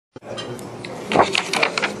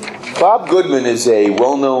Bob Goodman is a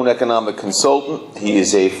well-known economic consultant. He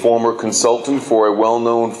is a former consultant for a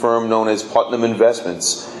well-known firm known as Putnam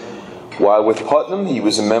Investments. While with Putnam, he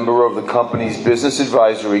was a member of the company's business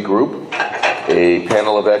advisory group, a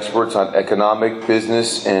panel of experts on economic,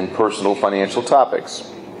 business, and personal financial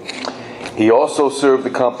topics. He also served the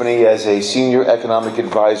company as a senior economic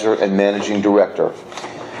advisor and managing director.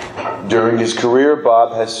 During his career,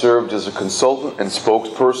 Bob has served as a consultant and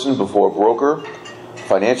spokesperson before broker,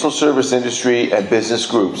 financial service industry, and business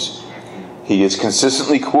groups. He is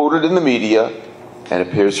consistently quoted in the media and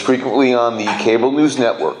appears frequently on the cable news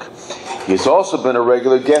network. He has also been a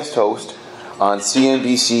regular guest host on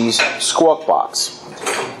CNBC's Squawk Box.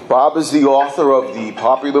 Bob is the author of the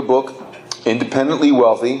popular book, Independently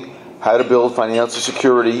Wealthy: How to Build Financial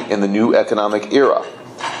Security in the New Economic Era.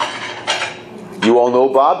 You all know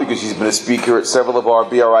Bob because he's been a speaker at several of our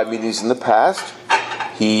BRI meetings in the past.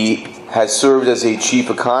 He has served as a chief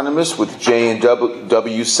economist with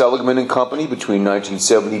J&W Seligman and Company between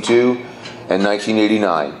 1972 and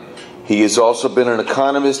 1989. He has also been an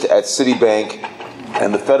economist at Citibank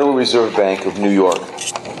and the Federal Reserve Bank of New York.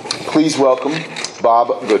 Please welcome Bob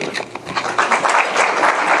Goodman.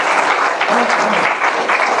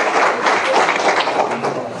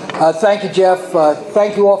 Thank you, Jeff.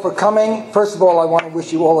 Thank you all for coming. First of all, I want to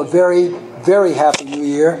wish you all a very, very happy New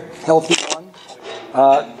Year, healthy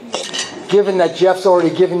one. Given that Jeff's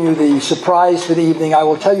already given you the surprise for the evening, I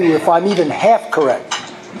will tell you, if I'm even half correct,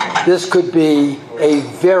 this could be a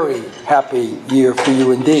very happy year for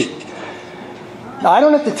you indeed. Now, I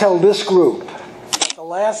don't have to tell this group that the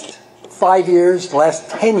last 5 years, the last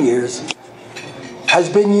 10 years, has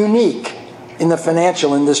been unique in the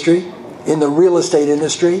financial industry, in the real estate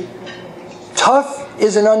industry. Tough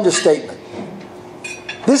is an understatement.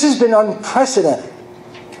 This has been unprecedented.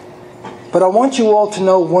 But I want you all to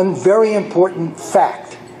know one very important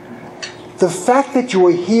fact. The fact that you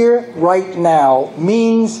are here right now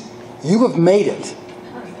means you have made it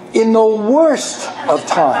in the worst of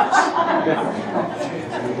times.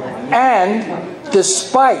 And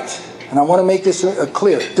despite, and I want to make this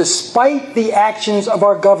clear, despite the actions of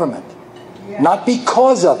our government, not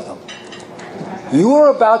because of them, you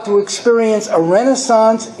are about to experience a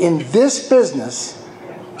renaissance in this business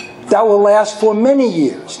that will last for many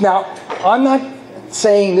years. Now, I'm not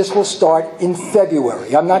saying this will start in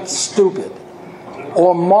February. I'm not stupid.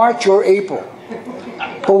 Or March or April.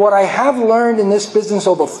 But what I have learned in this business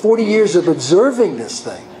over 40 years of observing this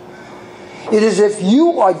thing, it is if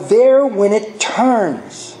you are there when it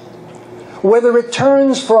turns, whether it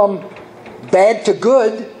turns from bad to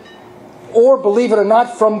good, or, believe it or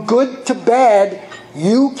not, from good to bad,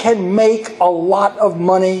 you can make a lot of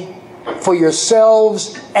money for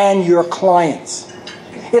yourselves and your clients.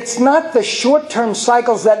 It's not the short-term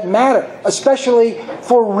cycles that matter, especially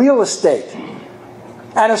for real estate,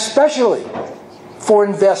 and especially for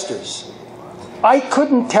investors. I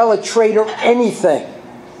couldn't tell a trader anything.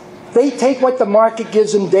 They take what the market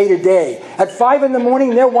gives them day to day. At 5 in the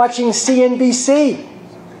morning, they're watching CNBC.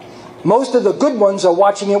 Most of the good ones are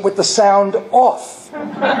watching it with the sound off.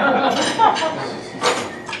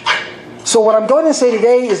 So what I'm going to say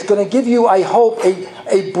today is going to give you, I hope,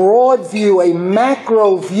 a broad view, a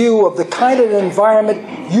macro view of the kind of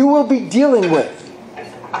environment you will be dealing with.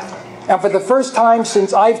 And for the first time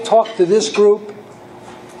since I've talked to this group,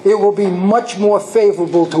 it will be much more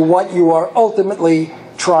favorable to what you are ultimately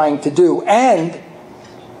trying to do. And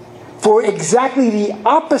for exactly the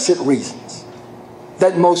opposite reasons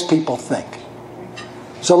that most people think.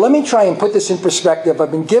 So let me try and put this in perspective.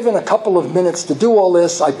 I've been given a couple of minutes to do all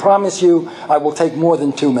this. I promise you I will take more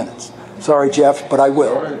than 2 minutes. Sorry, Jeff, but I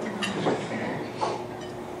will.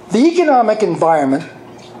 The economic environment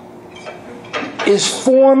is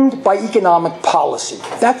formed by economic policy.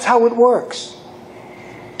 That's how it works.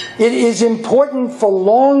 It is important for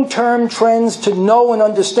long-term trends to know and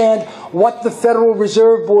understand what the Federal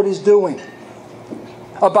Reserve Board is doing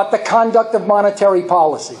about the conduct of monetary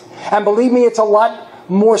policy. And believe me, it's a lot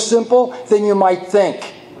more simple than you might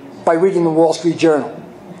think by reading the Wall Street Journal.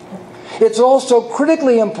 It's also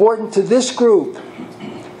critically important to this group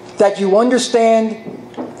that you understand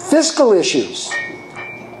fiscal issues,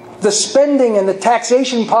 the spending and the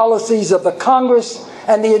taxation policies of the Congress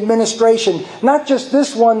and the administration, not just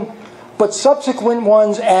this one, but subsequent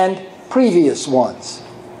ones and previous ones.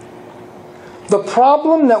 The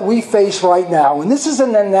problem that we face right now, and this is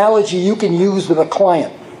an analogy you can use with a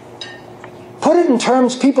client. Put it in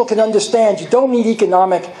terms people can understand. You don't need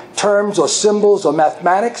economic terms or symbols or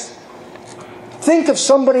mathematics. Think of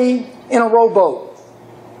somebody in a rowboat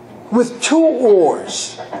with 2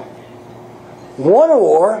 oars. One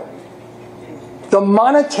oar The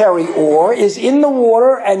monetary oar is in the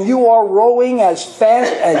water and you are rowing as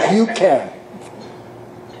fast as you can.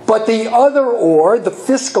 But the other oar, the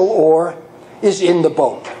fiscal oar, is in the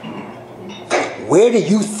boat. Where do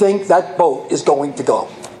you think that boat is going to go?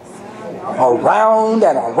 Around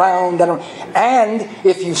and around and around. And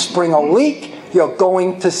if you spring a leak, you're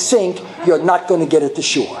going to sink. You're not going to get it to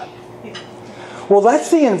shore. Well,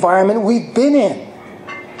 that's the environment we've been in.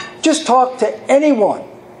 Just talk to anyone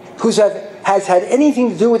who has had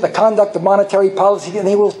anything to do with the conduct of monetary policy, and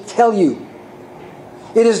they will tell you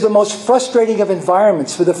it is the most frustrating of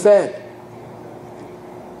environments for the Fed.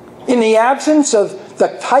 In the absence of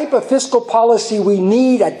the type of fiscal policy we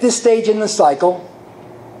need at this stage in the cycle,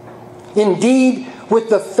 indeed, with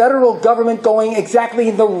the federal government going exactly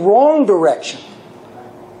in the wrong direction,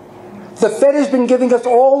 the Fed has been giving us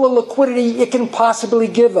all the liquidity it can possibly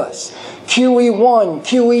give us. QE1,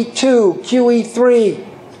 QE2, QE3.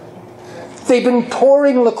 They've been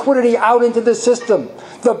pouring liquidity out into the system.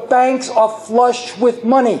 The banks are flush with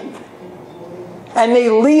money. And they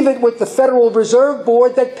leave it with the Federal Reserve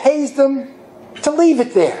Board that pays them to leave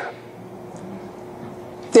it there.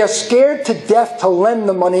 They're scared to death to lend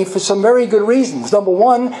the money for some very good reasons. Number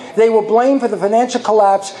one, they were blamed for the financial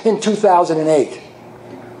collapse in 2008.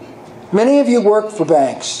 Many of you work for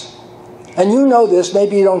banks, and you know this,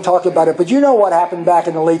 maybe you don't talk about it, but you know what happened back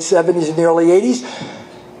in the late 70s and the early 80s.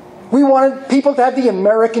 We wanted people to have the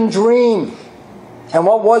American dream. And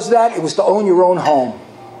what was that? It was to own your own home.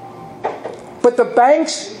 But the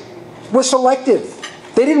banks were selective.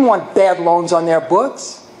 They didn't want bad loans on their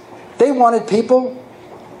books. They wanted people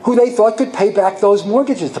who they thought could pay back those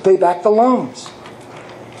mortgages, to pay back the loans.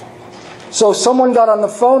 So someone got on the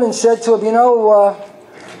phone and said to him, you know,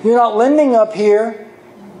 you're not lending up here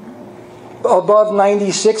above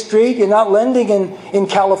 96th Street. You're not lending in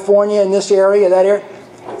California, in this area, that area.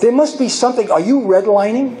 There must be something. Are you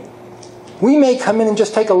redlining? We may come in and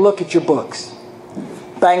just take a look at your books.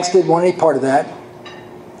 Banks didn't want any part of that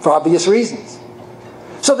for obvious reasons.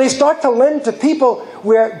 So they start to lend to people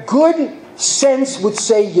where good sense would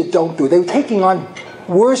say you don't do it. They were taking on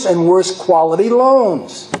worse and worse quality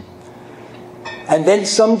loans. And then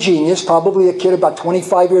some genius, probably a kid about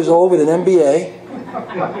 25 years old with an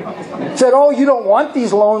MBA, said, oh, you don't want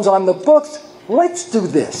these loans on the books. Let's do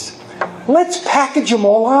this. Let's package them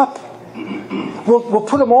all up. We'll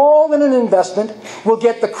put them all in an investment. We'll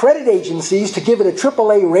get the credit agencies to give it a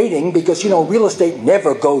AAA rating because, you know, real estate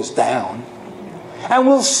never goes down. And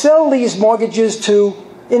we'll sell these mortgages to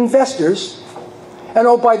investors. And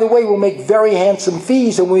oh, by the way, we'll make very handsome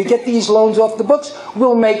fees. And when we get these loans off the books,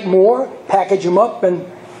 we'll make more, package them up, and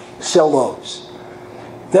sell those.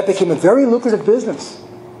 That became a very lucrative business.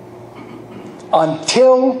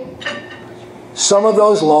 Until some of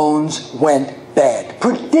those loans went bad,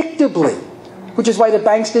 predictably. Which is why the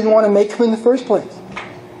banks didn't want to make them in the first place.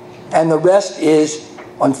 And the rest is,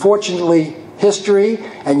 unfortunately, history.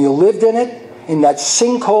 And you lived in it, in that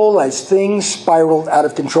sinkhole as things spiraled out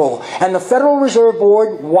of control. And the Federal Reserve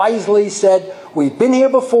Board wisely said, we've been here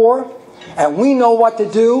before, and we know what to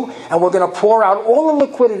do, and we're going to pour out all the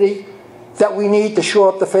liquidity that we need to shore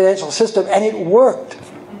up the financial system. And it worked.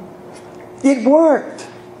 It worked.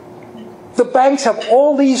 The banks have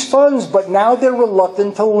all these funds, but now they're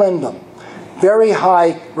reluctant to lend them. Very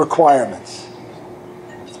high requirements.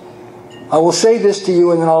 I will say this to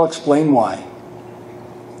you and then I'll explain why.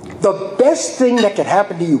 The best thing that can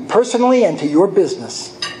happen to you personally and to your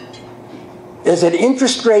business is that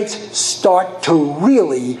interest rates start to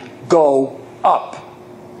really go up.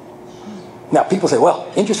 Now people say,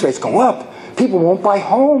 well, interest rates go up. People won't buy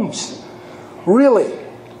homes. Really?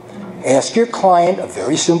 Ask your client a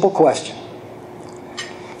very simple question.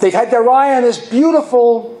 They've had their eye on this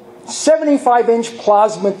beautiful 75-inch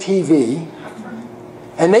plasma TV,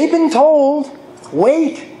 and they've been told,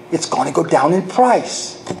 wait, it's going to go down in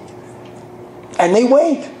price. And they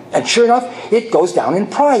wait, and sure enough, it goes down in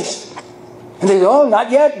price. And they go, oh,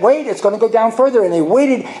 not yet, wait, it's going to go down further. And they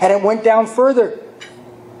waited, and it went down further.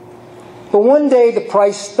 But one day, the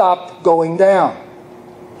price stopped going down.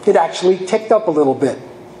 It actually ticked up a little bit.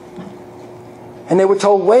 And they were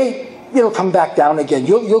told, wait, it'll come back down again.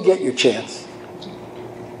 You'll get your chance.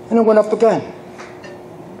 And it went up again.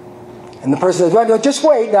 And the person says, well, no, just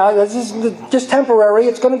wait now. This is just temporary.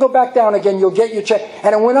 It's going to go back down again. You'll get your check.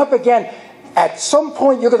 And it went up again. At some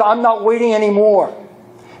point, you're going to, I'm not waiting anymore.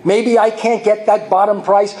 Maybe I can't get that bottom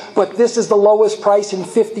price, but this is the lowest price in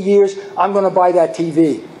 50 years. I'm going to buy that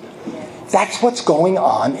TV. That's what's going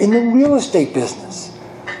on in the real estate business.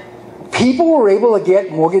 People were able to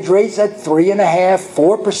get mortgage rates at 3.5%,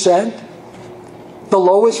 4%. The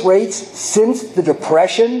lowest rates since the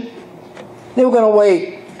Depression. They were going to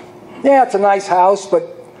wait. Yeah, it's a nice house, but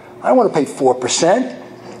I don't want to pay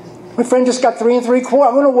 4%. My friend just got 3 3/4.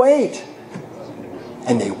 I'm going to wait.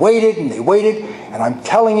 And they waited and they waited, and I'm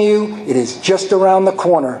telling you, it is just around the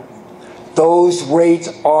corner. Those rates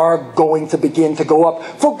are going to begin to go up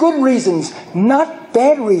for good reasons, not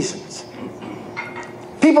bad reasons.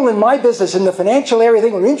 People in my business, in the financial area,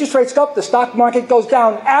 think when interest rates go up, the stock market goes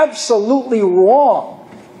down. Absolutely wrong.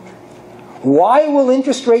 Why will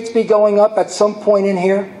interest rates be going up at some point in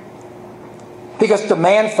here? Because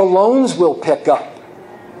demand for loans will pick up.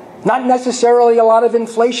 Not necessarily a lot of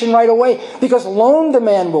inflation right away, because loan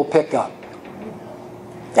demand will pick up.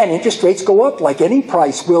 And interest rates go up like any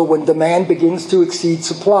price will when demand begins to exceed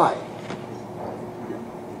supply.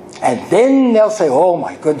 And then they'll say, oh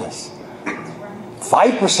my goodness,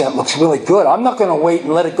 5% looks really good. I'm not going to wait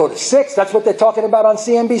and let it go to 6. That's what they're talking about on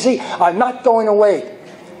CNBC. I'm not going to wait.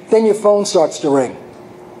 Then your phone starts to ring.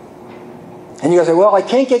 And you say, well, I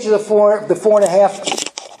can't get you the 4.5%.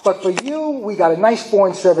 But for you, we got a nice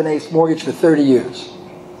 4 7/8 mortgage for 30 years.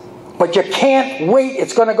 But you can't wait.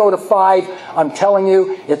 It's going to go to 5. I'm telling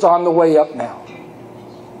you, it's on the way up now.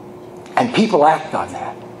 And people act on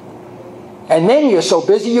that. And then you're so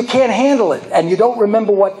busy you can't handle it. And you don't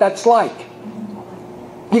remember what that's like.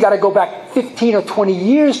 You got to go back 15 or 20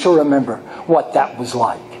 years to remember what that was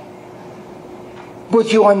like.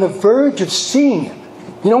 But you're on the verge of seeing it.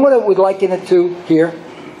 You know what I would liken it to here?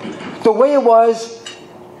 The way it was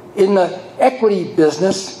in the equity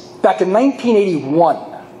business back in 1981,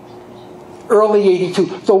 early 82,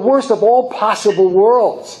 the worst of all possible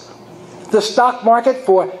worlds. The stock market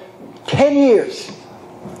for 10 years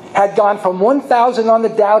had gone from 1,000 on the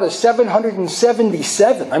Dow to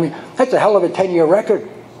 777. I mean, that's a hell of a 10-year record.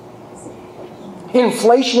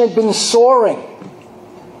 Inflation had been soaring.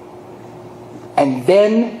 And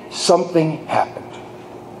then something happened.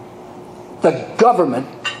 The government,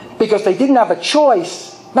 because they didn't have a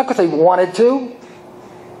choice, not because they wanted to,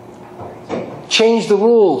 changed the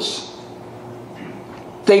rules.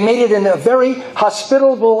 They made it in a very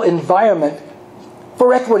hospitable environment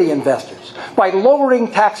for equity investors by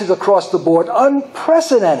lowering taxes across the board,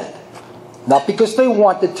 unprecedented. Not because they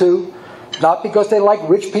wanted to, not because they like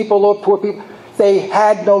rich people or poor people. They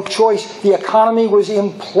had no choice. The economy was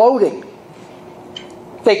imploding.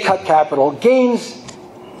 They cut capital gains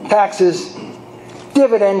taxes,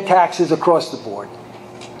 dividend taxes across the board.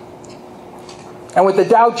 And with the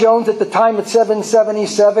Dow Jones at the time at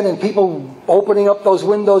 777 and people opening up those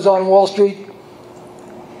windows on Wall Street,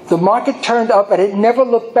 the market turned up and it never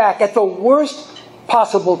looked back at the worst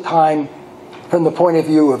possible time from the point of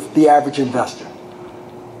view of the average investor.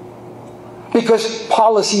 Because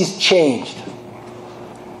policies changed.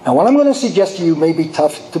 Now what I'm going to suggest to you may be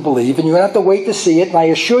tough to believe, and you're going to have to wait to see it, and I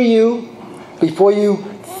assure you, before you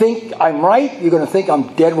think I'm right, you're going to think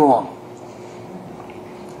I'm dead wrong.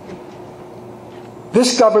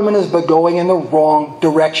 This government has been going in the wrong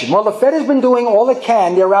direction. Well, the Fed has been doing all it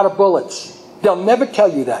can. They're out of bullets. They'll never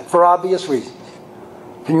tell you that for obvious reasons.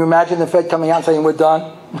 Can you imagine the Fed coming out and saying, we're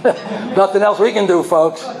done? Nothing else we can do,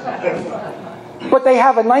 folks. But they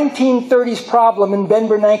have a 1930s problem, and Ben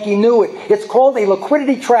Bernanke knew it. It's called a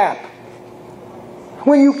liquidity trap.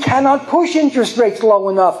 When you cannot push interest rates low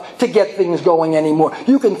enough to get things going anymore.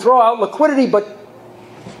 You can throw out liquidity, but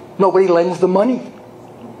nobody lends the money.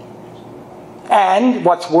 And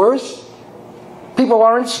what's worse, people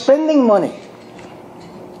aren't spending money.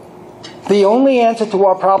 The only answer to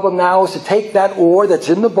our problem now is to take that oar that's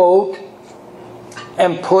in the boat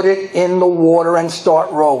and put it in the water and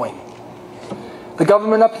start rowing. The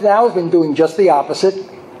government up to now has been doing just the opposite,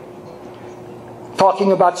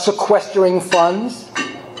 talking about sequestering funds.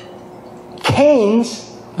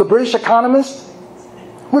 Keynes, the British economist,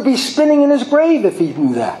 would be spinning in his grave if he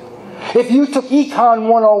knew that. If you took Econ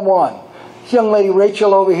 101, this young lady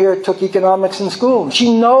Rachel over here took economics in school.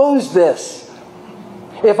 She knows this.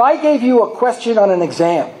 If I gave you a question on an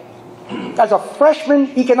exam, as a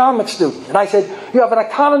freshman economics student, and I said, you have an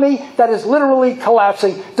economy that is literally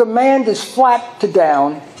collapsing, demand is flat to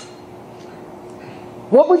down,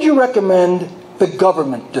 what would you recommend the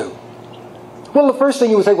government do? Well, the first thing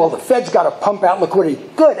you would say, well, the Fed's got to pump out liquidity.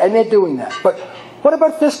 Good, and they're doing that. But what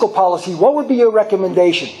about fiscal policy? What would be your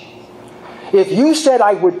recommendation? If you said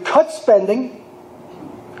I would cut spending,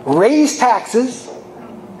 raise taxes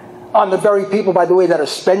on the very people, by the way, that are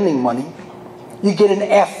spending money, you get an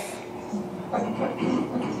F.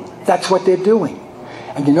 That's what they're doing.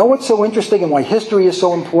 And you know what's so interesting and why history is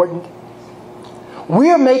so important? We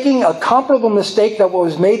are making a comparable mistake that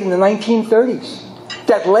was made in the 1930s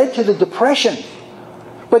that led to the Depression.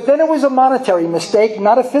 But then it was a monetary mistake,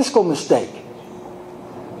 not a fiscal mistake.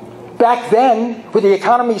 Back then, with the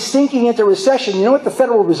economy sinking into recession, you know what the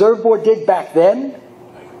Federal Reserve Board did back then?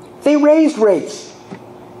 They raised rates.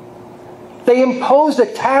 They imposed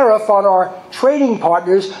a tariff on our trading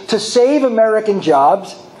partners to save American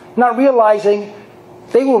jobs, not realizing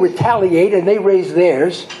they will retaliate and they raised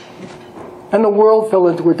theirs, and the world fell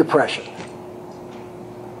into a depression.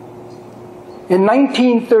 In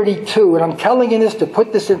 1932, and I'm telling you this to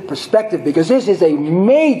put this in perspective because this is a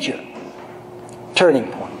major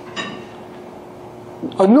turning point.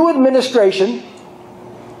 A new administration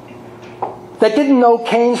that didn't know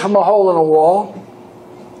Keynes from a hole in a wall.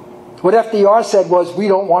 What FDR said was, we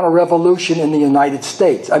don't want a revolution in the United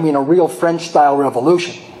States. I mean, a real French-style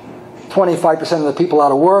revolution. 25% of the people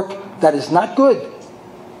out of work. That is not good.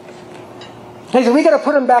 He said, we got to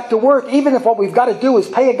put them back to work, even if what we've got to do is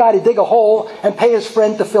pay a guy to dig a hole and pay his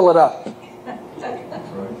friend to fill it up.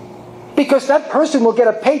 Because that person will get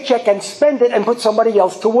a paycheck and spend it and put somebody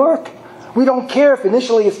else to work. We don't care if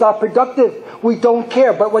initially it's not productive. We don't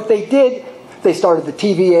care. But what they did, they started the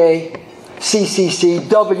TVA, CCC,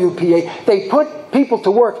 WPA. They put people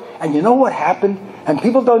to work. And you know what happened? And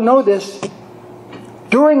people don't know this.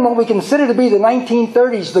 During what we consider to be the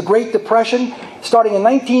 1930s, the Great Depression, starting in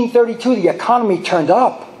 1932, the economy turned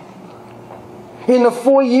up. In the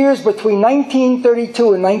 4 years between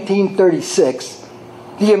 1932 and 1936,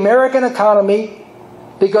 the American economy,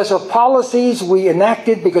 because of policies we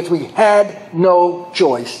enacted, because we had no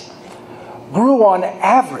choice, grew on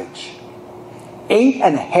average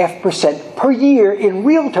 8.5% per year in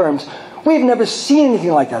real terms. We've never seen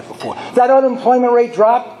anything like that before. That unemployment rate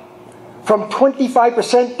dropped from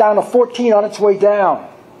 25% down to 14% on its way down.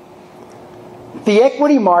 The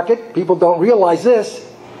equity market, people don't realize this,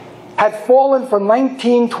 had fallen from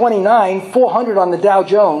 1929, 400 on the Dow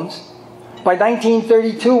Jones. By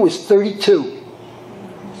 1932, it was 32.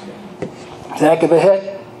 It's a heck of a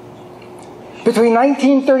hit. Between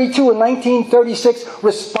 1932 and 1936,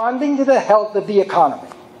 responding to the health of the economy,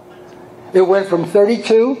 it went from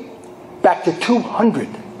 32 back to 200.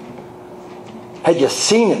 Had you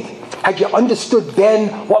seen it? Had you understood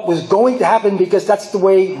then what was going to happen, because that's the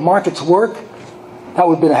way markets work, that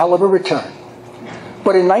would have been a hell of a return.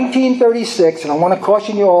 But in 1936, and I want to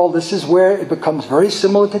caution you all, this is where it becomes very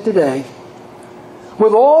similar to today,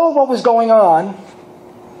 with all what was going on,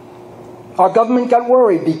 our government got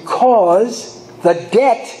worried because the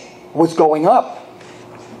debt was going up.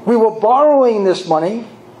 We were borrowing this money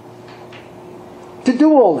to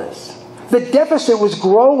do all this. The deficit was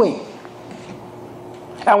growing.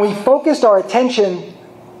 And we focused our attention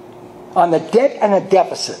on the debt and the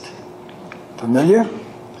deficit. Familiar?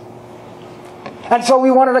 And so we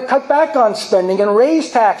wanted to cut back on spending and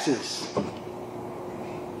raise taxes.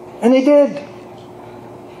 And they did.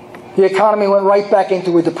 The economy went right back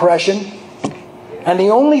into a depression. And the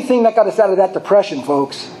only thing that got us out of that depression,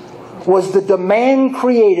 folks, was the demand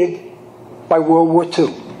created by World War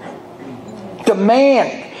II.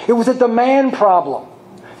 Demand. It was a demand problem.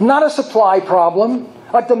 Not a supply problem,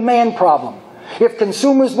 a demand problem. If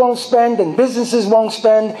consumers won't spend and businesses won't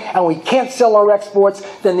spend and we can't sell our exports,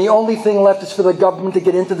 then the only thing left is for the government to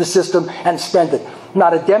get into the system and spend it.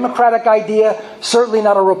 Not a Democratic idea, certainly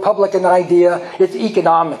not a Republican idea. It's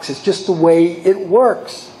economics. It's just the way it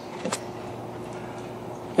works.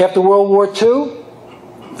 After World War II,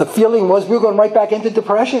 the feeling was we were going right back into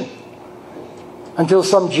depression. Until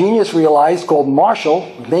some genius realized, called Marshall,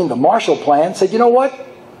 named the Marshall Plan, said, you know what?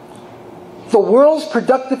 The world's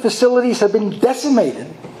productive facilities have been decimated.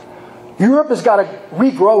 Europe has got to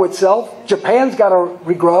regrow itself. Japan's got to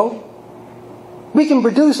regrow. We can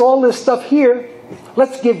produce all this stuff here.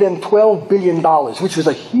 Let's give them $12 billion, which was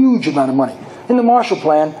a huge amount of money. In the Marshall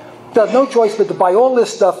Plan, they had no choice but to buy all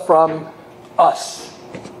this stuff from us.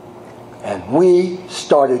 And we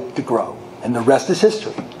started to grow. And the rest is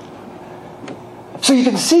history. So you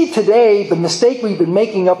can see today the mistake we've been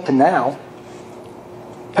making up to now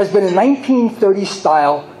has been a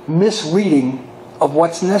 1930s-style misreading of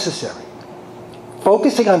what's necessary.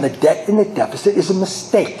 Focusing on the debt and the deficit is a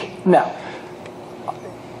mistake. Now,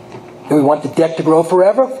 do we want the debt to grow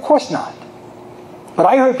forever? Of course not. But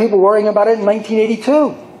I heard people worrying about it in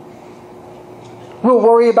 1982. We'll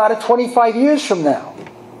worry about it 25 years from now.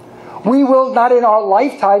 We will not in our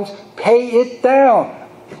lifetimes pay it down.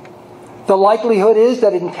 The likelihood is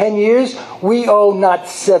that in 10 years, we owe not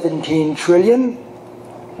 17 trillion,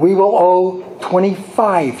 we will owe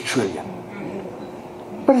 25 trillion.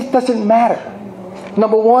 But it doesn't matter.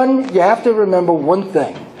 Number one, you have to remember one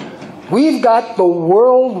thing. We've got the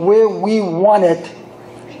world where we want it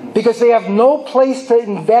because they have no place to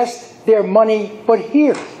invest their money but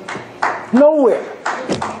here. Nowhere.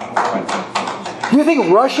 You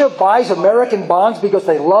think Russia buys American bonds because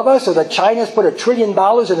they love us, or that China's put $1 trillion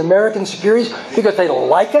in American securities because they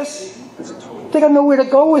like us? They got nowhere to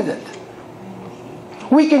go with it.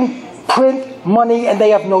 We can print money and they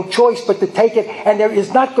have no choice but to take it, and there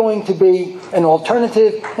is not going to be an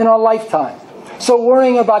alternative in our lifetime. So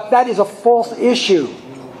worrying about that is a false issue.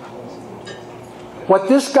 What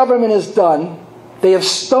this government has done, they have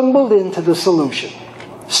stumbled into the solution.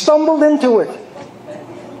 Stumbled into it.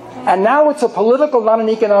 And now it's a political, not an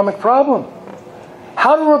economic problem.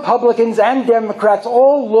 How do Republicans and Democrats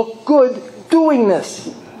all look good doing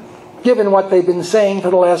this, given what they've been saying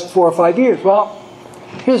for the last 4 or 5 years? Well,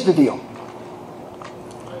 here's the deal.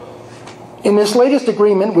 In this latest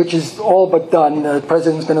agreement, which is all but done, the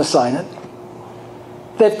president's going to sign it,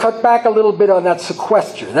 they've cut back a little bit on that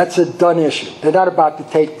sequester. That's a done issue. They're not about to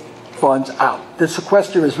take funds out. The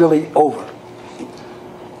sequester is really over.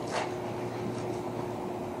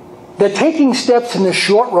 They're taking steps in the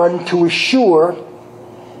short run to assure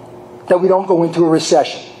that we don't go into a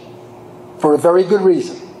recession, for a very good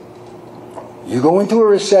reason. You go into a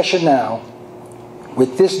recession now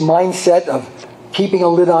with this mindset of keeping a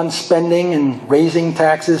lid on spending and raising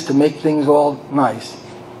taxes to make things all nice,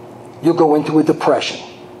 you'll go into a depression.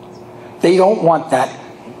 They don't want that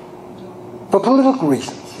for political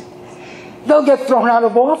reasons. They'll get thrown out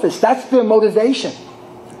of office. That's their motivation.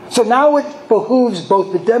 So now it behooves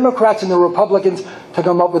both the Democrats and the Republicans to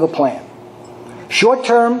come up with a plan. Short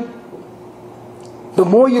term, the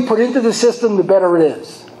more you put into the system, the better it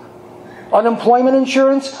is. Unemployment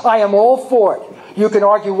insurance, I am all for it. You can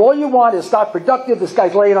argue all you want, it's not productive, this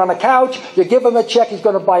guy's laying on a couch, you give him a check, he's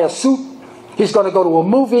going to buy a suit, he's going to go to a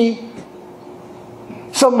movie,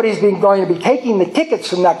 somebody's going to be taking the tickets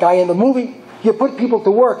from that guy in the movie, you put people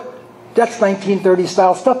to work. That's 1930s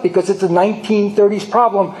style stuff because it's a 1930s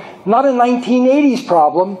problem, not a 1980s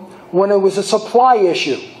problem when it was a supply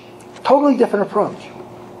issue. Totally different approach.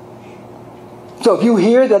 So if you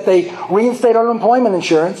hear that they reinstate unemployment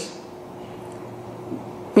insurance,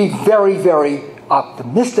 be very, very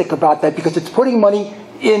optimistic about that because it's putting money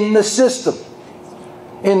in the system.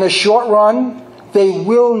 In the short run, they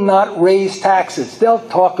will not raise taxes. They'll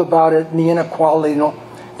talk about it and the inequality.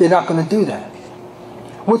 They're not going to do that.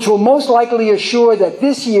 Which will most likely assure that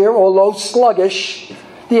this year, although sluggish,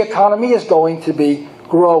 the economy is going to be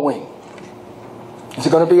growing. Is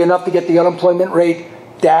it going to be enough to get the unemployment rate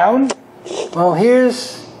down? Well,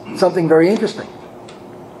 here's something very interesting.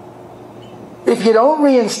 If you don't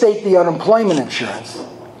reinstate the unemployment insurance,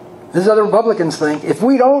 this is what the Republicans think, if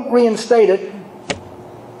we don't reinstate it,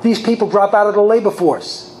 these people drop out of the labor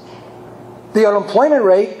force. The unemployment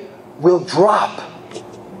rate will drop.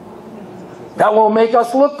 That won't make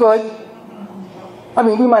us look good. I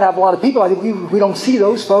mean, we might have a lot of people. I think we don't see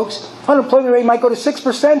those folks. Unemployment rate might go to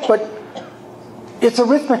 6%, but it's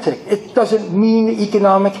arithmetic. It doesn't mean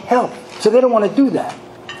economic health. So they don't want to do that.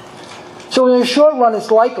 So in the short run,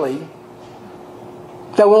 it's likely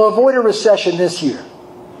that we'll avoid a recession this year.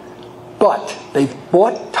 But they've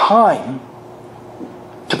bought time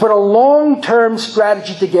to put a long-term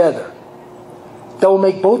strategy together that will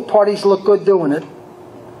make both parties look good doing it.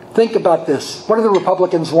 Think about this. What do the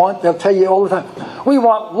Republicans want? They'll tell you all the time, we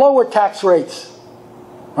want lower tax rates,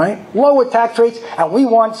 right? Lower tax rates, and we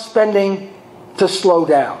want spending to slow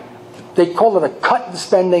down. They call it a cut in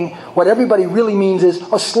spending. What everybody really means is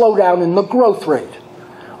a slowdown in the growth rate.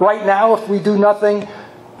 Right now, if we do nothing,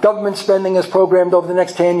 government spending is programmed over the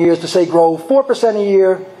next 10 years to say grow 4% a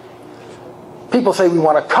year. People say we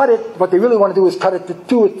want to cut it. What they really want to do is cut it to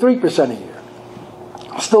 2 or 3% a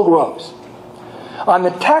year. Still grows. On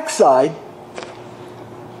the tax side,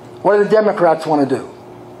 what do the Democrats want to do?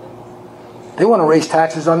 They want to raise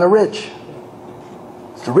taxes on the rich.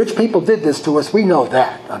 The rich people did this to us. We know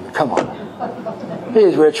that. I mean, come on.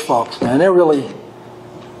 These rich folks, man, they're really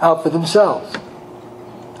out for themselves.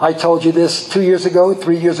 I told you this 2 years ago,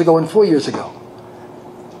 3 years ago, and 4 years ago.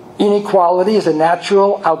 Inequality is a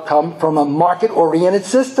natural outcome from a market-oriented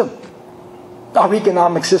system. Our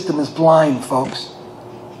economic system is blind, folks.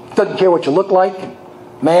 Doesn't care what you look like.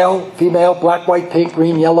 Male, female, black, white, pink,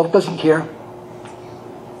 green, yellow. Doesn't care.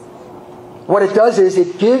 What it does is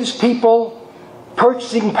it gives people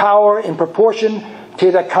purchasing power in proportion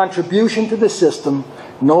to their contribution to the system.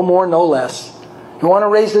 No more, no less. You want to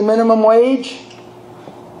raise the minimum wage?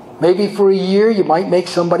 Maybe for a year you might make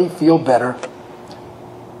somebody feel better.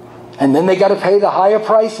 And then they got to pay the higher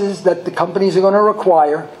prices that the companies are going to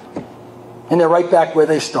require. And they're right back where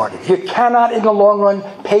they started. You cannot, in the long run,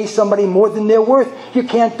 pay somebody more than they're worth. You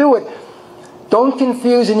can't do it. Don't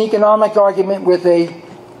confuse an economic argument with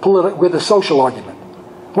a social argument.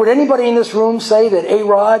 Would anybody in this room say that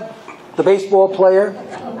A-Rod the baseball player,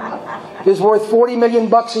 is worth 40 million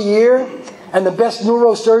bucks a year, and the best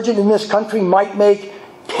neurosurgeon in this country might make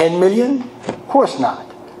 10 million? Of course not.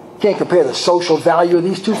 Can't compare the social value of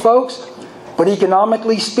these two folks, but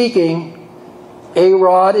economically speaking,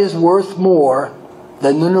 A-Rod is worth more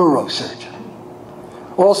than the neurosurgeon.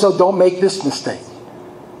 Also, don't make this mistake.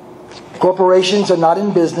 Corporations are not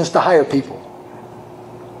in business to hire people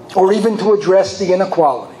or even to address the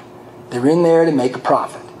inequality. They're in there to make a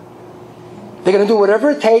profit. They're going to do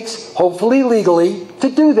whatever it takes, hopefully legally,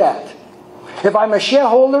 to do that. If I'm a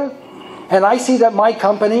shareholder and I see that my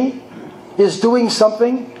company is doing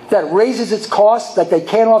something that raises its costs that they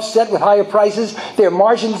can't offset with higher prices, their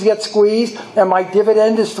margins get squeezed, and my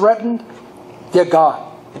dividend is threatened, they're gone.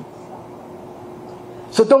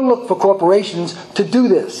 So don't look for corporations to do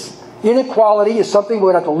this. Inequality is something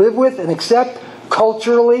we're going to have to live with and accept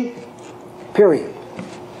culturally, period.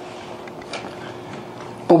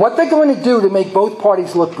 But what they're going to do to make both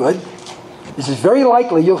parties look good is it's very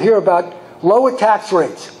likely you'll hear about lower tax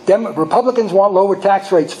rates. Republicans want lower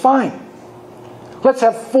tax rates. Fine. Let's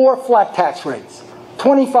have 4 flat tax rates.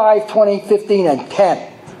 25, 20, 15, and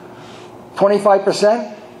 10.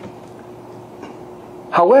 25%?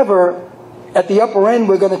 However, at the upper end,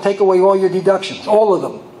 we're going to take away all your deductions, all of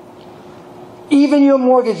them. Even your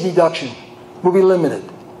mortgage deduction will be limited.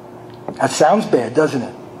 That sounds bad, doesn't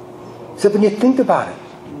it? Except when you think about it.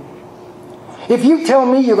 If you tell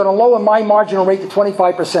me you're going to lower my marginal rate to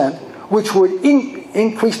 25%, which would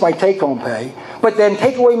increase my take-home pay, but then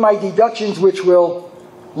take away my deductions, which will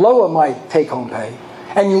lower my take-home pay,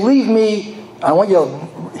 and you leave me, I want you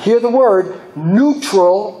to hear the word,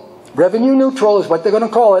 neutral, revenue neutral is what they're going to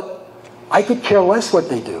call it, I could care less what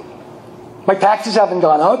they do. My taxes haven't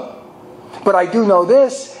gone up, but I do know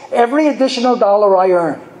this, every additional dollar I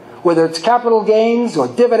earn, whether it's capital gains or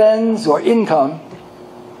dividends or income,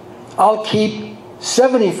 I'll keep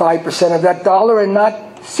 75% of that dollar and not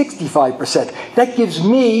 65%. That gives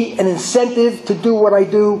me an incentive to do what I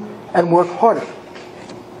do and work harder.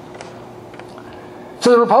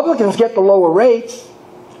 So the Republicans get the lower rates,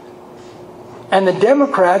 and the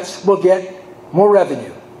Democrats will get more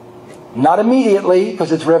revenue. Not immediately,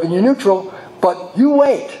 because it's revenue neutral, but you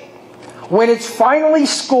wait. When it's finally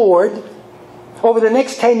scored over the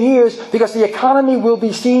next 10 years, because the economy will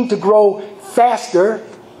be seen to grow faster,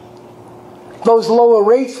 those lower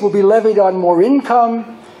rates will be levied on more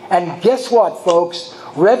income, and guess what, folks?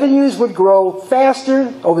 Revenues would grow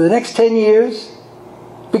faster over the next 10 years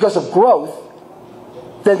because of growth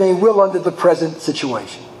than they will under the present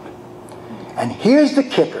situation. And here's the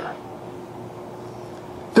kicker.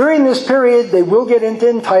 During this period, they will get into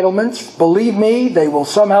entitlements. Believe me, they will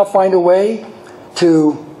somehow find a way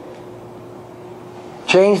to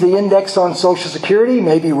change the index on Social Security,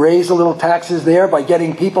 maybe raise a little taxes there by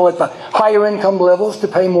getting people at the higher income levels to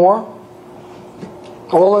pay more,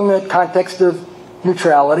 all in the context of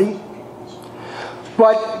neutrality.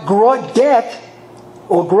 But debt,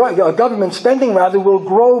 or government spending rather, will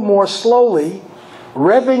grow more slowly,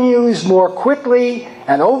 revenues more quickly,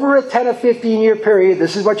 and over a 10 or 15-year period,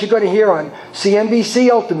 this is what you're going to hear on CNBC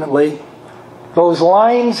ultimately, those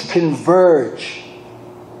lines converge.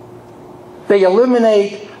 They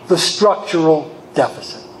eliminate the structural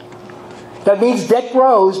deficit. That means debt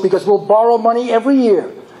grows because we'll borrow money every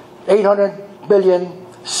year. 800 billion,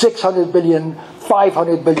 600 billion,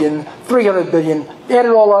 500 billion, 300 billion. Add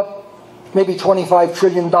it all up, maybe $25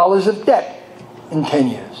 trillion of debt in 10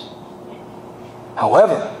 years.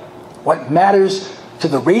 However, what matters to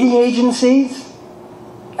the rating agencies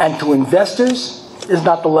and to investors is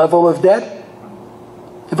not the level of debt.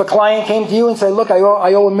 If a client came to you and said, look, I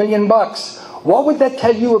owe $1 million, what would that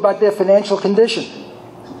tell you about their financial condition?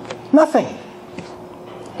 Nothing.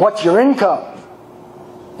 What's your income?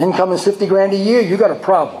 Income is 50 grand a year, you got a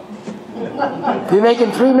problem. If you're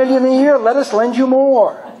making $3 million a year, let us lend you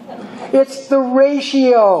more. It's the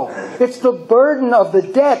ratio. It's the burden of the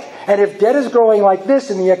debt. And if debt is growing like this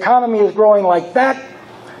and the economy is growing like that,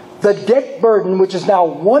 the debt burden, which is now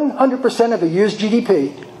 100% of a year's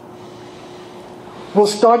GDP, will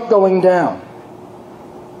start going down.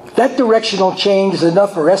 That directional change is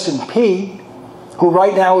enough for S&P, who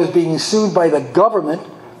right now is being sued by the government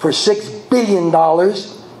for $6 billion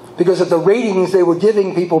because of the ratings they were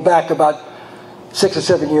giving people back about 6 or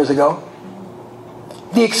 7 years ago.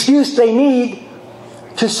 The excuse they need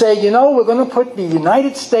to say, you know, we're going to put the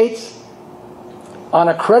United States on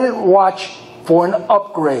a credit watch for an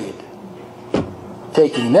upgrade,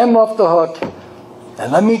 taking them off the hook.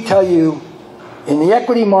 And let me tell you, in the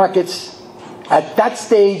equity markets, at that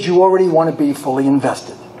stage, you already want to be fully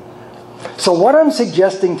invested. So what I'm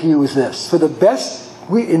suggesting to you is this. For the best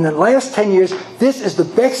in the last 10 years, this is the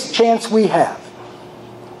best chance we have.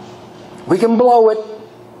 We can blow it,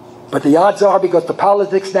 but the odds are, because the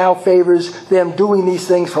politics now favors them doing these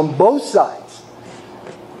things from both sides,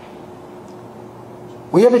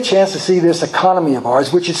 we have a chance to see this economy of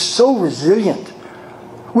ours, which is so resilient,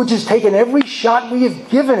 which has taken every shot we have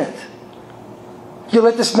given it. You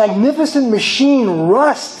let this magnificent machine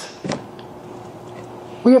rust.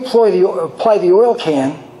 We apply the oil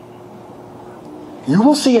can, you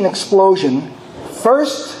will see an explosion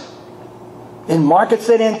first in markets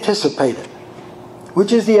that anticipate it,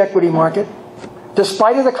 which is the equity market,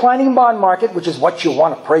 despite a declining bond market, which is what you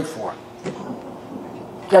want to pray for.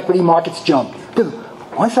 Equity markets jump.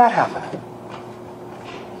 When's that happening?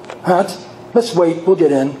 Let's wait, we'll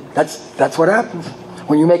get in. That's what happens.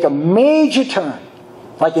 When you make a major turn,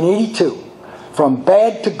 like in '82, from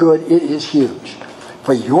bad to good, it is huge.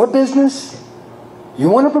 For your business, you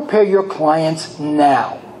want to prepare your clients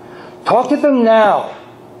now. Talk to them now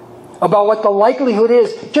about what the likelihood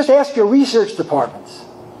is. Just ask your research departments.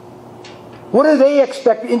 What do they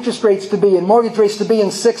expect interest rates to be and mortgage rates to be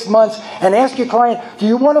in 6 months? And ask your client, do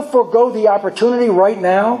you want to forego the opportunity right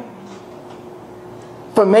now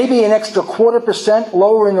for maybe an extra 0.25%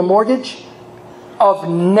 lower in the mortgage, of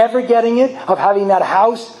never getting it, of having that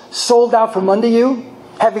house sold out from under you,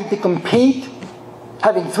 having to compete,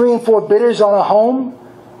 having 3 and 4 bidders on a home?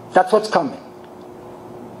 That's what's coming.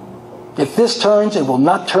 If this turns, it will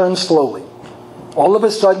not turn slowly. All of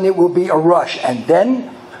a sudden it will be a rush. And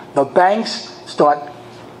then the banks start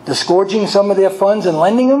disgorging some of their funds and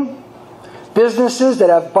lending them. Businesses that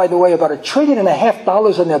have, by the way, about $1.5 trillion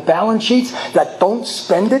on their balance sheets that don't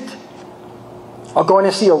spend it are going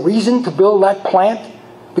to see a reason to build that plant,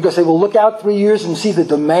 because they will look out 3 years and see the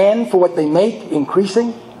demand for what they make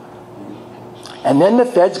increasing. And then the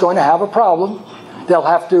Fed's going to have a problem. They'll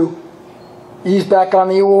have to ease back on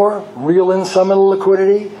the ore, reel in some of the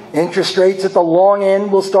liquidity. Interest rates at the long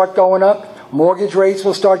end will start going up. Mortgage rates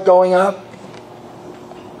will start going up.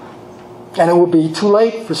 And it will be too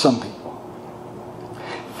late for some people.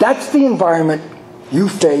 That's the environment you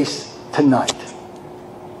face tonight.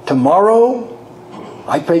 Tomorrow,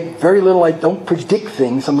 I pay very little. I don't predict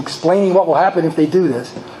things. I'm explaining what will happen if they do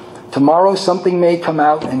this. Tomorrow something may come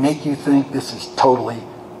out and make you think this is totally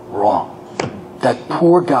wrong. That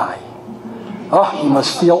poor guy. Oh, he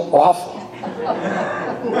must feel awful.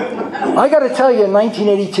 I got to tell you, in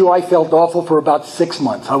 1982, I felt awful for about 6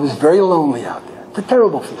 months. I was very lonely out there. It's a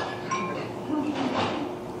terrible feeling.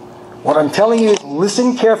 What I'm telling you is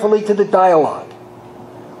listen carefully to the dialogue.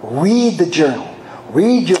 Read the journal.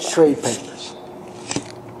 Read your trade papers.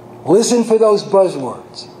 Listen for those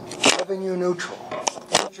buzzwords. Revenue neutral.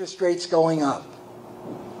 Interest rates going up.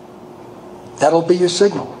 That'll be your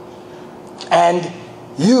signal. And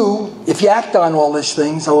you, if you act on all these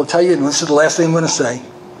things, I will tell you, and this is the last thing I'm going to say,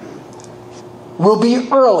 will be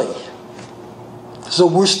early. It's the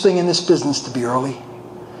worst thing in this business to be early.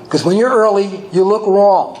 Because when you're early, you look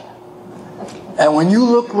wrong. And when you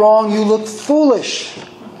look wrong, you look foolish.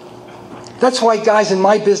 That's why guys in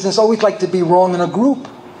my business always like to be wrong in a group.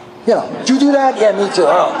 You know, did you do that? Yeah, me too.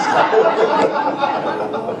 Oh.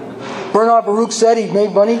 Bernard Baruch said he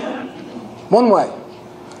made money one way.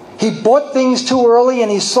 He bought things too early and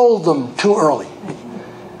he sold them too early.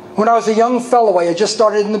 When I was a young fellow, I had just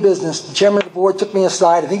started in the business. The chairman of the board took me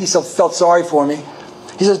aside. I think he felt sorry for me.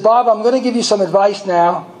 He says, Bob, I'm going to give you some advice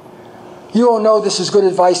now. You don't know this is good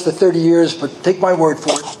advice for 30 years, but take my word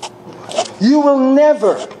for it. You will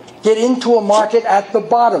never get into a market at the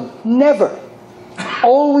bottom. Never.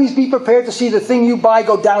 Always be prepared to see the thing you buy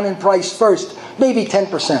go down in price first, maybe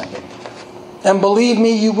 10%. And believe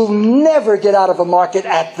me, you will never get out of a market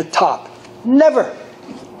at the top. Never.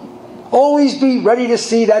 Always be ready to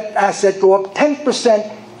see that asset go up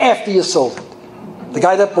 10% after you sold it. The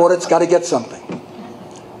guy that bought it's got to get something.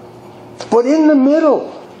 But in the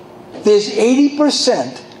middle, there's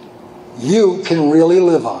 80% you can really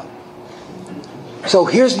live on. So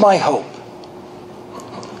here's my hope.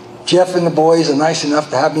 Jeff and the boys are nice enough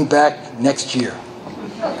to have me back next year.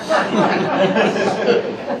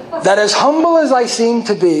 That as humble as I seem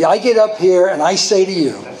to be, I get up here and I say to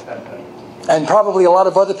you, and probably a lot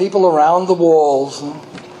of other people around the walls,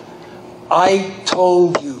 I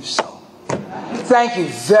told you so. Thank you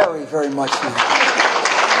very, very much for that.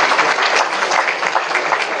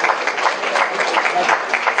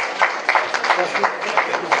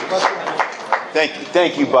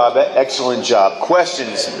 Thank you, Bob. Excellent job.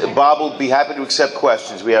 Questions? Bob will be happy to accept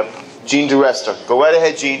questions. We have Gene DeResta. Go right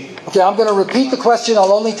ahead, Gene. Okay, I'm going to repeat the question.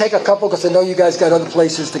 I'll only take a couple because I know you guys got other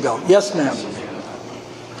places to go. Yes, ma'am.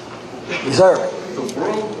 Sir. The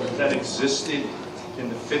world that existed in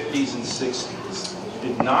 50s and 60s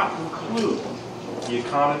did not include the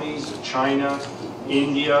economies of China,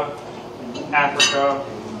 India, Africa,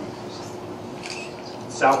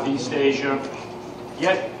 Southeast Asia.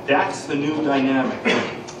 Yet that's the new dynamic.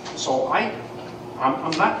 So I'm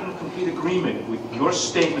not in complete agreement with your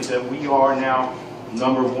statement that we are now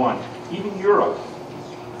number one. Even Europe.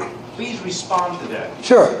 Please respond to that.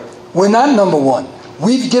 Sure. We're not number one.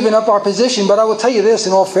 We've given up our position, but I will tell you this,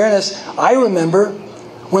 in all fairness, I remember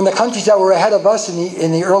when the countries that were ahead of us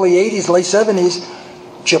in the early 80s, late 70s,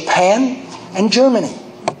 Japan and Germany.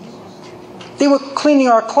 They were cleaning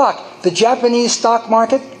our clock. The Japanese stock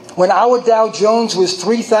market, when our Dow Jones was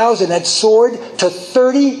 3,000, had soared to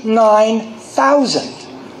 39,000.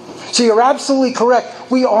 So you're absolutely correct.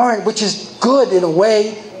 We aren't, which is good in a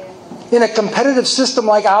way. In a competitive system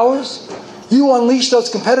like ours, you unleash those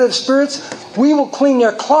competitive spirits, we will clean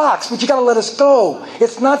their clocks, but you got to let us go.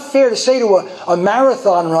 It's not fair to say to a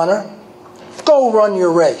marathon runner, go run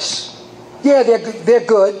your race. Yeah, they're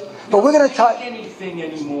good, but we're going to tell anything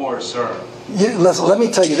anymore, sir. Listen, let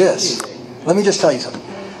me tell you this. Let me just tell you something.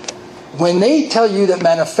 When they tell you that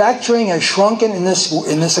manufacturing has shrunken in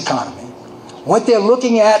this economy, what they're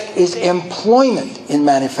looking at is employment in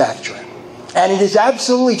manufacturing. And it is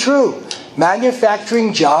absolutely true.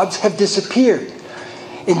 Manufacturing jobs have disappeared.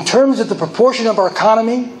 In terms of the proportion of our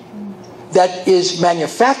economy that is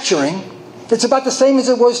manufacturing, it's about the same as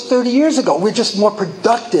it was 30 years ago. We're just more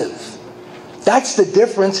productive. That's the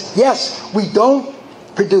difference. Yes, we don't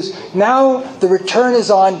produce. Now the return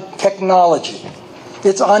is on technology.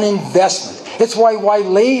 It's on investment. It's why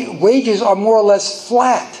wages are more or less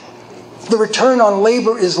flat. The return on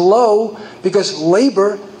labor is low because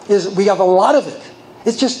labor we have a lot of it.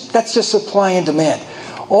 That's just supply and demand.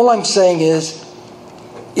 All I'm saying is,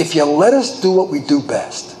 if you let us do what we do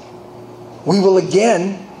best, we will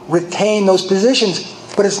again retain those positions.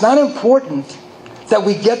 But it's not important that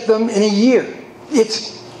we get them in a year.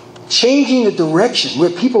 It's changing the direction where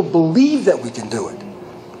people believe that we can do it.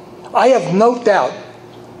 I have no doubt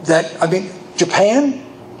that, Japan,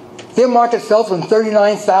 their market fell from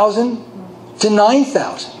 39,000 to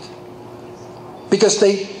 9,000 because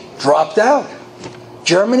they dropped out.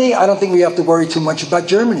 Germany, I don't think we have to worry too much about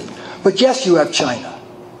Germany. But yes, you have China.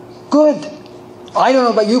 Good. I don't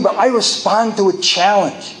know about you, but I respond to a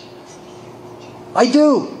challenge. I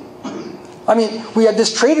do. We have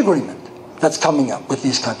this trade agreement that's coming up with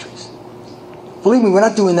these countries. Believe me, we're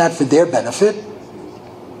not doing that for their benefit.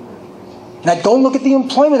 Now, don't look at the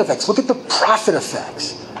employment effects. Look at the profit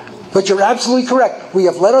effects. But you're absolutely correct. We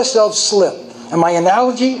have let ourselves slip. And my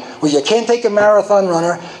analogy was you can't take a marathon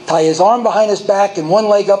runner, tie his arm behind his back and one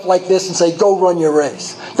leg up like this and say, go run your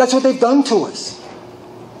race. That's what they've done to us.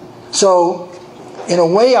 So, in a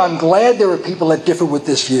way, I'm glad there are people that differ with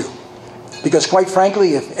this view. Because quite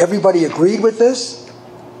frankly, if everybody agreed with this, it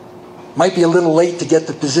might be a little late to get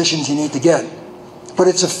the positions you need to get. But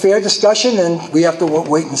it's a fair discussion and we have to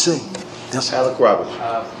wait and see. Yes, Alec Roberts.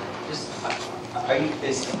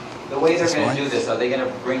 The way they're going to do this, are they going to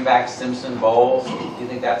bring back Simpson Bowles? Do you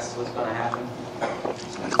think that's what's going to happen?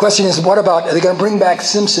 The question is, what about, are they going to bring back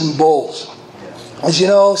Simpson Bowles? Yeah. As you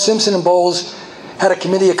know, Simpson and Bowles had a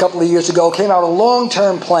committee a couple of years ago, came out a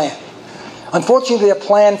long-term plan. Unfortunately, their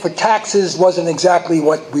plan for taxes wasn't exactly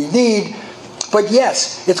what we need, but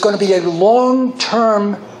yes, it's going to be a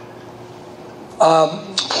long-term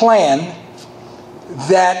plan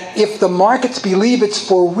that if the markets believe it's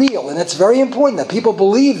for real, and it's very important that people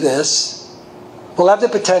believe this, will have the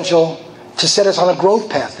potential to set us on a growth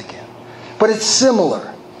path again. But it's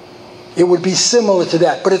similar. It would be similar to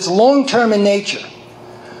that. But it's long-term in nature.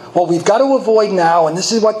 What we've got to avoid now, and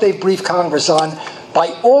this is what they've briefed Congress on,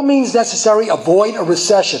 by all means necessary, avoid a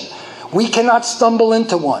recession. We cannot stumble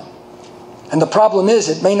into one. And the problem is,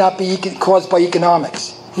 it may not be caused by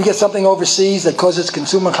economics. You get something overseas that causes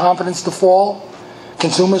consumer confidence to fall,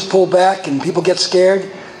 consumers pull back and people get scared.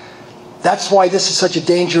 That's why this is such a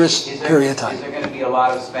dangerous period of time. Is there going to be a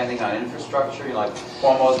lot of spending on infrastructure? Like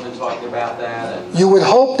Cuomo's been talking about that. You would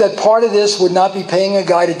hope that part of this would not be paying a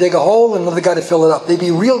guy to dig a hole and another guy to fill it up. They'd be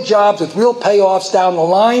real jobs with real payoffs down the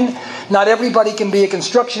line. Not everybody can be a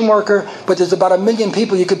construction worker, but there's about 1 million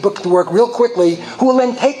people you could book to work real quickly who will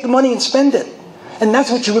then take the money and spend it. And that's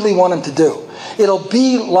what you really want them to do. It'll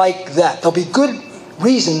be like that. There'll be good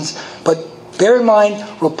reasons, but bear in mind,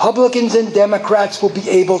 Republicans and Democrats will be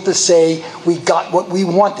able to say, we got what we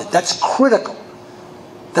wanted. That's critical,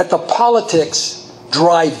 that the politics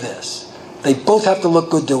drive this. They both have to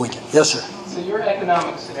look good doing it. Yes, sir? So your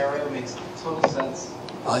economic scenario makes total sense.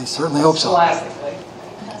 I certainly hope so. Scholastically.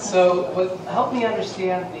 So help me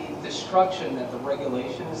understand the destruction that the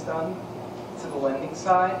regulation has done. to the lending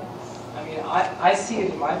side. I mean, I see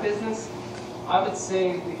it in my business. I would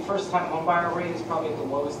say the first-time homebuyer rate is probably the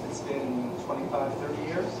lowest it's been in 25, 30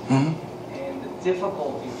 years. Mm-hmm. And the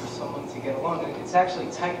difficulty for someone to get a loan, it's actually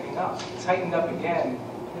tightening up. It tightened up again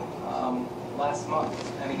last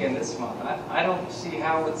month and again this month. I don't see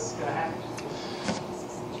how it's going to happen.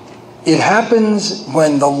 It happens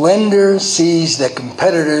when the lender sees their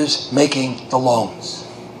competitors making the loans.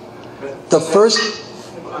 The first...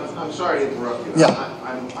 I'm sorry to interrupt you. Yeah.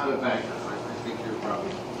 I'm a banker. I think you're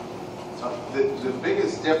probably... The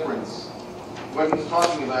biggest difference, what he's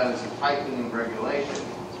talking about is a tightening regulation.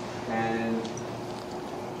 And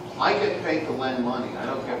I get paid to lend money. I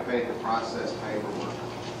don't get paid to process paperwork.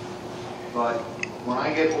 But when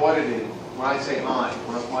I get audited, when I say mine,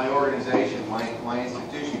 when my organization, my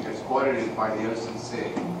institution gets audited by the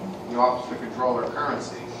OCC, the Office of the Controller of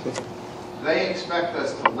Currency, they expect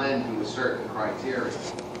us to lend to a certain criteria.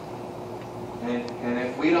 And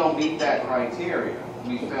if we don't meet that criteria,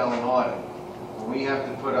 we fail an audit. We have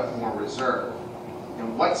to put up more reserve.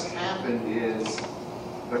 And what's happened is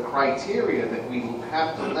the criteria that we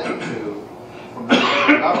have to lend to from the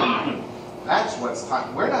federal government, that's what's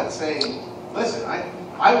tight. We're not saying, listen,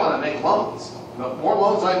 I want to make loans. The more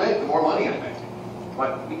loans I make, the more money I make.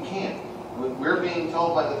 But we can't. We're being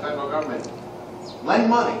told by the federal government, lend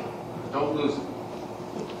money, don't lose it.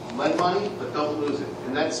 Lend money, but don't lose it.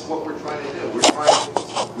 And that's what we're trying to do.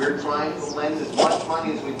 We're trying to lend as much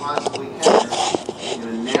money as we possibly can in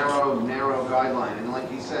a narrow guideline. And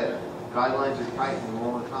like you said, guidelines are tightening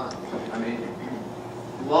all the time. I mean,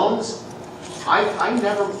 loans, I've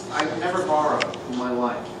never borrowed in my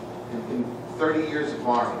life. In 30 years of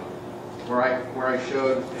borrowing, where I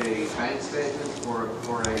showed a bank statement or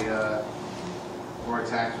a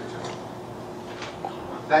tax return.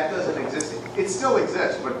 That doesn't exist. It still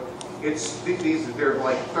exists, but they're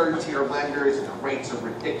like third-tier lenders, and the rates are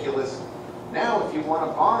ridiculous. Now, if you want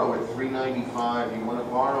to borrow at 3.95, you want to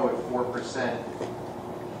borrow at 4%,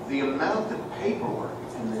 the amount of paperwork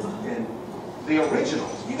and the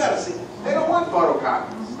originals, you got to see. They don't want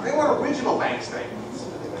photocopies. They want original bank statements.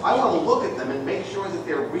 I want to look at them and make sure that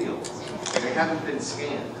they're real. They haven't been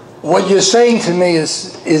scanned. What you're saying to me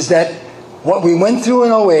is that what we went through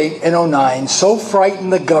in 08 and 09 so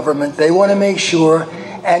frightened the government, they want to make sure,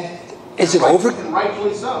 and is it over? And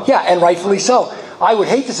rightfully so. Yeah, and rightfully so. I would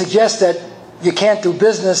hate to suggest that you can't do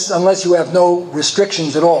business unless you have no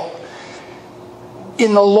restrictions at all.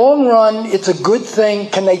 In the long run, it's a good thing.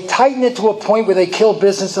 Can they tighten it to a point where they kill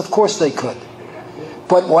business? Of course they could.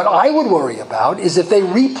 But what I would worry about is if they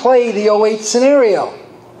replay the 08 scenario.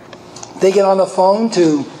 They get on the phone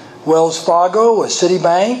to Wells Fargo or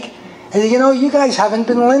Citibank, and say, you know, you guys haven't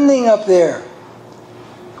been lending up there.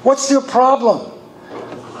 What's your problem?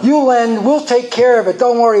 You lend, we'll take care of it.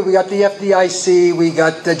 Don't worry, we got the FDIC, we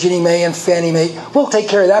got Ginnie Mae and Fannie Mae. We'll take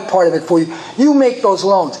care of that part of it for you. You make those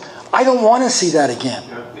loans. I don't want to see that again.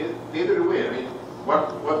 Neither do we. I mean,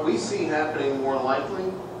 what we see happening more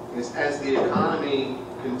likely is as the economy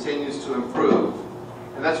continues to improve,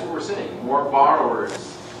 and that's what we're seeing, more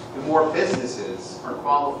borrowers and more businesses are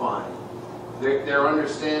qualifying. They're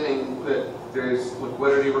understanding that there's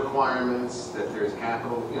liquidity requirements, that there's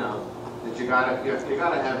capital, you know, that you gotta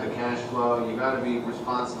have the cash flow, you gotta be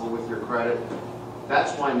responsible with your credit.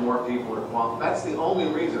 That's why more people are qualified. That's the only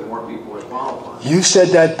reason more people are qualified. You said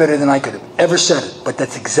that better than I could have ever said it, but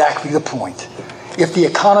that's exactly the point. If the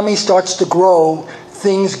economy starts to grow,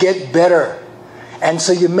 things get better. And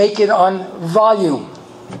so you make it on volume.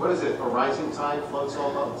 What is it? A rising tide floats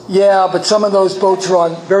all boats? Yeah, but some of those boats are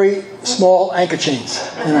on very small anchor chains.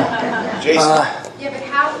 You know. Jason. Yeah, but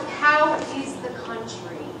how is the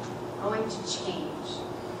country going to change?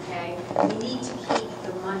 Okay, we need to keep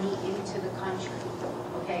the money into the country.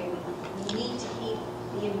 Okay, we need to keep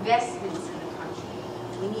the investments in the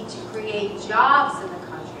country. We need to create jobs in the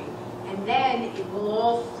country, and then it will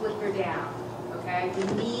all flicker down. Okay, we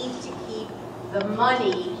need to keep the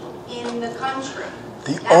money in the country.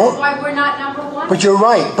 That's why we're not number one. But you're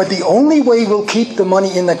right. But the only way we'll keep the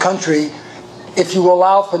money in the country, if you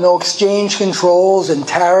allow for no exchange controls and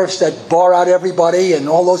tariffs that bar out everybody and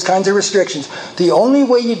all those kinds of restrictions, the only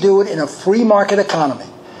way you do it in a free market economy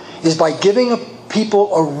is by giving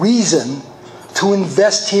people a reason to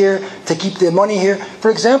invest here, to keep their money here. For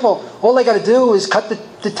example, all they got to do is cut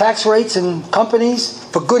the tax rates, and companies,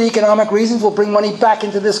 for good economic reasons, will bring money back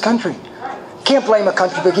into this country. Can't blame a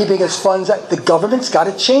country for keeping its funds. The government's got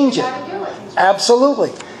to change it. Got to do it.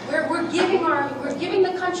 Absolutely. We're giving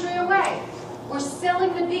the country away. We're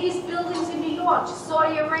selling the biggest buildings in New York to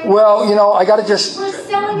Saudi Arabia. Well, you know, I got to just... We're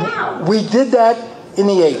selling out. We did that in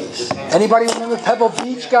the 80s. Anybody remember Pebble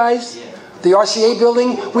Beach, guys? The RCA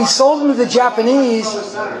building, we sold them to the Japanese.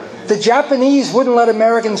 The Japanese wouldn't let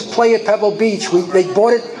Americans play at Pebble Beach. They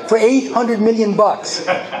bought it for $800 million.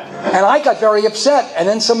 And I got very upset. And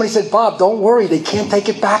then somebody said, Bob, don't worry, they can't take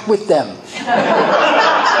it back with them.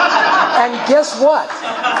 And guess what?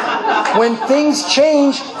 When things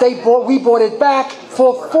changed, we bought it back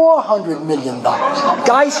for $400 million.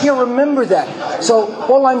 Guys here remember that. So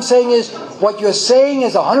all I'm saying is, what you're saying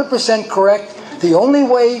is 100% correct. The only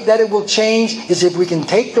way that it will change is if we can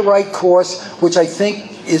take the right course, which I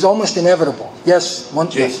think is almost inevitable. Yes?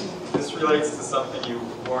 Yes. This relates to something you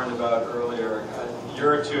warned about earlier. A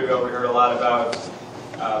year or two ago, we heard a lot about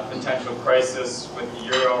potential crisis with the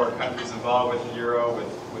euro or countries involved with the euro, with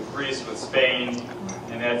Greece, with Spain,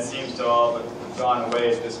 and that seems to all have gone away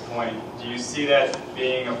at this point. Do you see that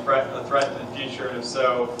being a threat in the future? And if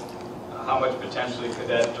so, how much potentially could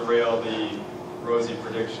that derail the rosy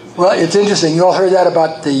predictions? Well, it's interesting. You all heard that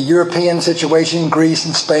about the European situation, Greece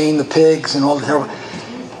and Spain, the pigs and all the terrible.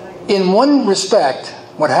 In one respect,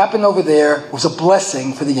 what happened over there was a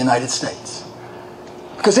blessing for the United States.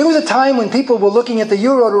 Because there was a time when people were looking at the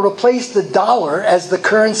euro to replace the dollar as the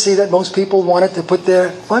currency that most people wanted to put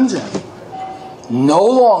their funds in. No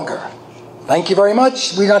longer. Thank you very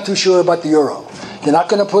much. We're not too sure about the euro. They're not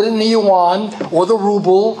going to put it in the yuan or the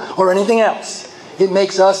ruble or anything else. It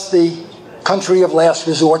makes us the country of last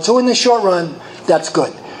resort. So in the short run, that's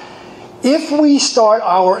good. If we start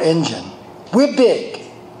our engine, we're big.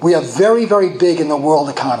 We are very, very big in the world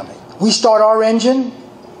economy. We start our engine,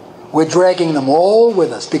 we're dragging them all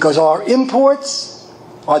with us because our imports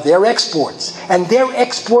are their exports. And they're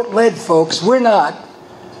export-led, folks. We're not.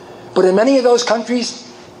 But in many of those countries,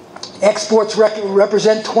 exports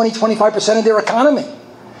represent 20-25% of their economy.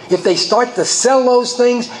 If they start to sell those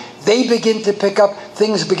things, they begin to pick up,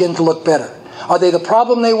 things begin to look better. Are they the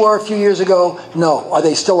problem they were a few years ago? No. Are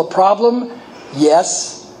they still a problem?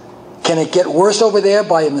 Yes. Can it get worse over there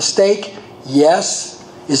by a mistake? Yes.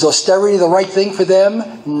 Is austerity the right thing for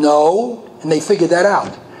them? No. And they figured that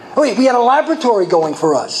out. Wait, we had a laboratory going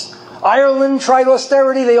for us. Ireland tried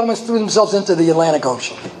austerity, they almost threw themselves into the Atlantic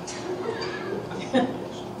Ocean.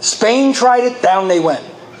 Spain tried it, down they went.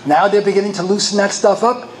 Now they're beginning to loosen that stuff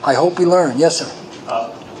up. I hope we learn. Yes, sir.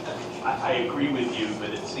 I agree with you, but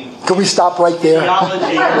it seems... Can we stop right there?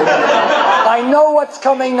 I know what's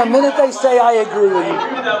coming the minute they say I agree with you. I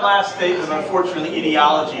agree with that last statement. Unfortunately,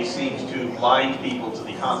 ideology seems to blind people to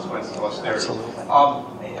the consequences of austerity. Absolutely.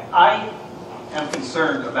 I am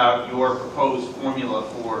concerned about your proposed formula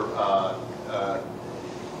for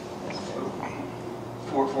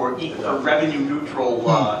revenue neutral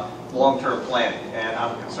long-term planning, and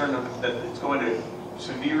I'm concerned that it's going to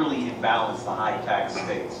severely imbalance the high tax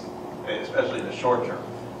states, especially in the short term.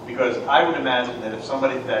 Because I would imagine that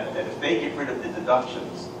if they get rid of the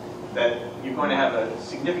deductions, that you're going to have a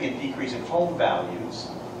significant decrease in home values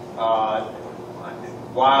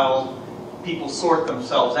while people sort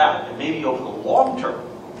themselves out. And maybe over the long term,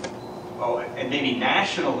 and maybe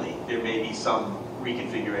nationally, there may be some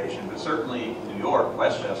reconfiguration, but certainly New York,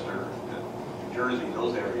 Westchester, New Jersey,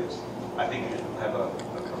 those areas, I think you have a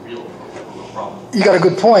real problem. You got a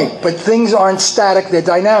good point, but things aren't static, they're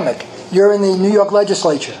dynamic. You're in the New York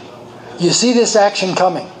legislature. You see this action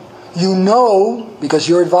coming. You know, because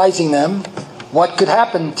you're advising them, what could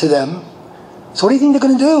happen to them. So what do you think they're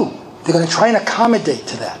going to do? They're going to try and accommodate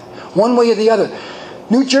to that, one way or the other.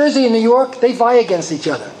 New Jersey and New York, they vie against each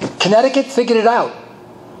other. Connecticut figured it out.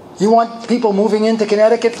 You want people moving into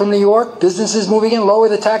Connecticut from New York, businesses moving in, lower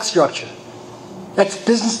the tax structure. That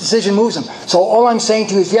business decision moves them. So all I'm saying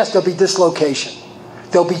to you is, yes, there'll be dislocation.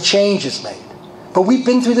 There'll be changes made. But we've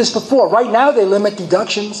been through this before. Right now, they limit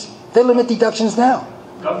deductions. They limit deductions now.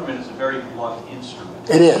 Government is a very blunt instrument.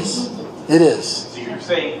 It is. It is. So you're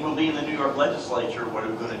saying we'll be in the New York legislature, what are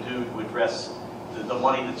we going to do to address the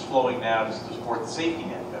money that's flowing now to support the safety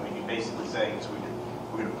net? I mean, you're basically saying, so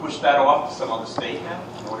we're going to push that off to some other state now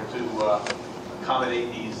in order to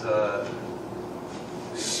accommodate these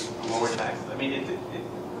lower taxes. I mean,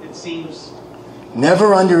 it seems...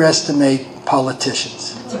 Never underestimate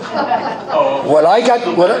politicians. Oh. What I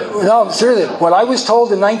was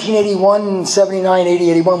told in 1981, 79, 80,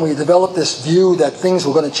 81, when we developed this view that things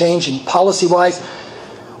were going to change in policy-wise,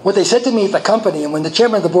 what they said to me at the company, and when the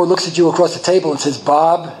chairman of the board looks at you across the table and says,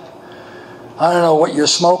 Bob, I don't know what you're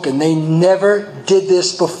smoking. They never did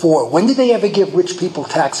this before. When did they ever give rich people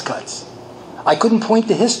tax cuts? I couldn't point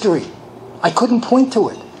to history. I couldn't point to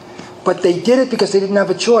it. But they did it because they didn't have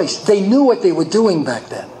a choice. They knew what they were doing back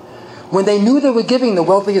then. When they knew they were giving the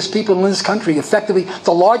wealthiest people in this country effectively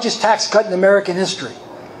the largest tax cut in American history.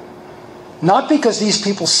 Not because these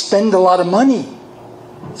people spend a lot of money.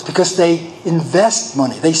 It's because they invest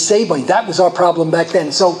money. They save money. That was our problem back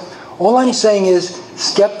then. So all I'm saying is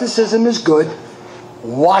skepticism is good.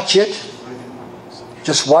 Watch it.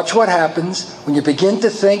 Just watch what happens. When you begin to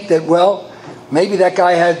think that, well, maybe that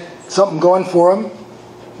guy had something going for him,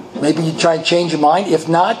 maybe you try and change your mind. If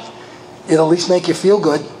not, it'll at least make you feel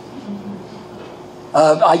good.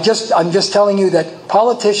 I'm just telling you that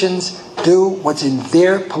politicians do what's in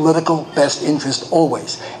their political best interest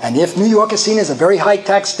always. And if New York is seen as a very high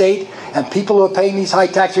tax state and people who are paying these high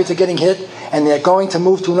tax rates are getting hit and they're going to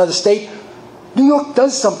move to another state, New York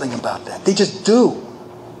does something about that. They just do.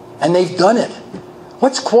 And they've done it.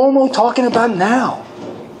 What's Cuomo talking about now?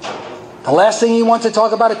 The last thing he wants to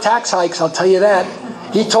talk about are tax hikes, I'll tell you that.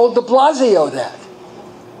 He told de Blasio that.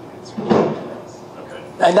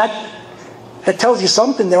 And that tells you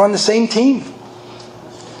something. They're on the same team.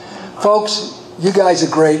 Folks, you guys are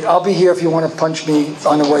great. I'll be here if you want to punch me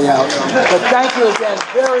on the way out. But thank you again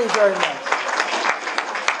very, very much.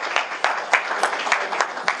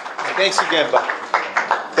 Thanks again, Bob.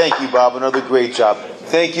 Thank you, Bob. Another great job.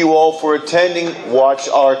 Thank you all for attending. Watch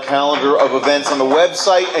our calendar of events on the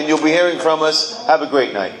website, and you'll be hearing from us. Have a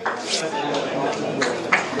great night.